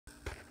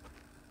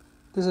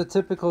This is a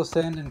typical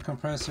Sanden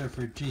compressor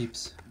for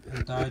Jeeps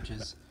and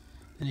Dodges,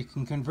 and you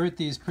can convert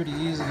these pretty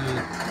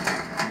easily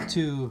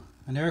to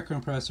an air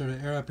compressor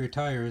to air up your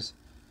tires.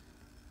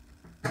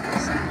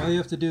 So all you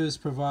have to do is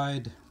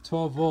provide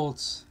 12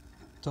 volts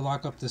to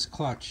lock up this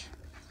clutch,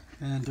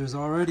 and there's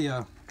already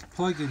a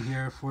plug in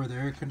here for the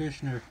air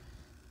conditioner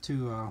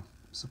to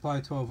supply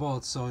 12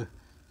 volts. So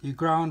you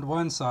ground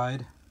one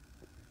side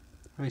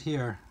right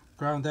here,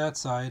 ground that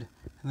side,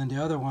 and then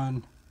the other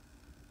one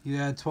you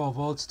add 12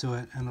 volts to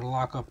it and it'll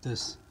lock up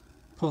this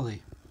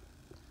pulley.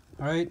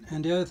 Alright,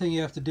 and the other thing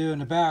you have to do in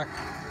the back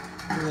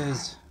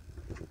is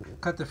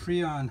cut the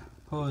Freon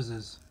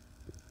hoses,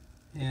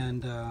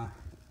 and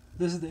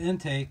this is the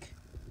intake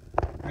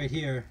right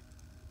here,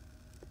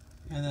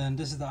 and then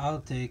this is the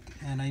outtake,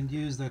 and I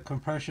use the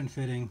compression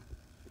fitting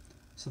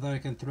so that I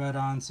can thread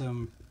on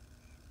some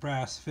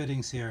brass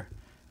fittings here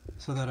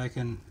so that I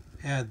can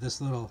add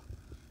this little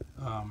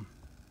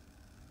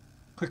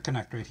quick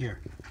connect right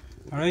here.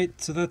 Alright,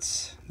 so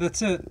that's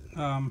it.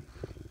 I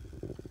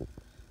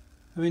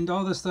mean,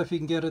 all this stuff you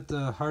can get at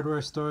the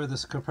hardware store.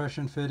 This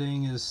compression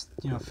fitting is,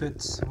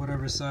 fits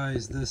whatever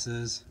size this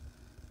is,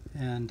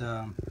 and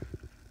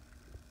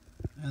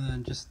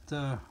then just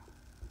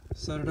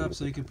set it up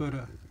so you can put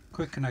a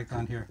quick connect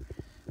on here.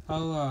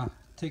 I'll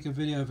take a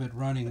video of it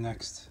running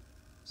next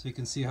so you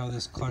can see how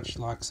this clutch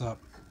locks up.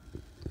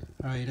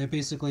 Alright, I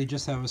basically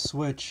just have a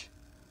switch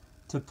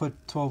to put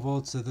 12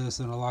 volts to this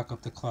and it'll lock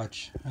up the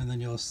clutch, and then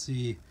you'll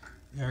see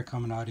air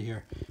coming out of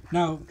here.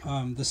 Now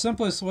the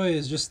simplest way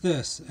is just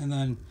this, and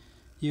then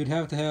you'd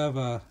have to have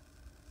a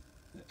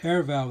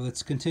air valve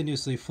that's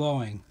continuously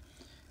flowing,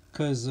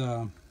 because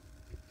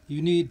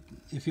you need,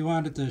 if you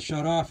want it to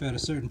shut off at a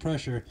certain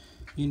pressure,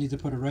 you need to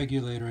put a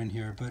regulator in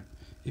here. But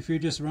if you're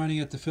just running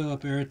it to fill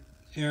up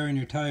air in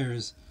your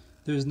tires,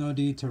 there's no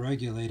need to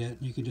regulate it.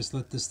 You can just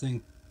let this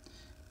thing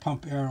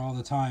pump air all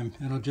the time.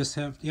 It'll just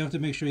have, you have to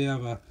make sure you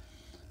have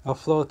a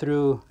flow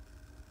through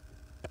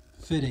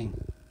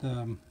fitting,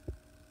 the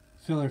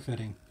filler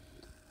fitting,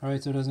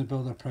 alright, so it doesn't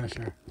build up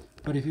pressure.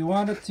 But if you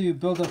want it to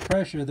build up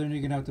pressure, then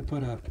you're gonna have to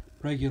put a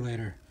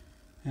regulator,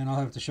 and I'll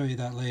have to show you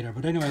that later.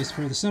 But anyways,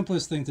 for the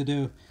simplest thing to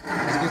do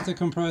is get the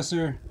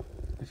compressor.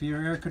 If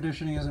your air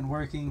conditioning isn't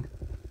working,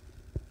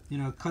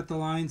 cut the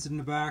lines in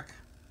the back,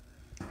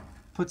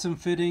 put some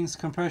fittings,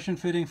 compression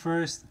fitting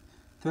first,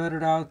 thread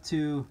it out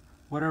to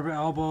whatever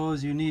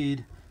elbows you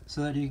need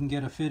so that you can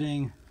get a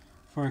fitting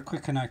for a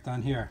quick connect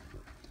on here.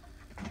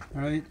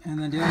 Alright,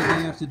 and then the other thing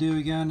you have to do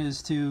again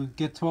is to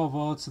get 12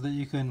 volts so that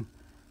you can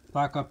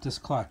lock up this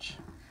clutch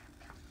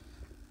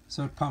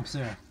so it pumps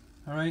air.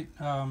 Alright,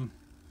 I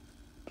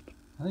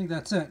think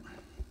that's it.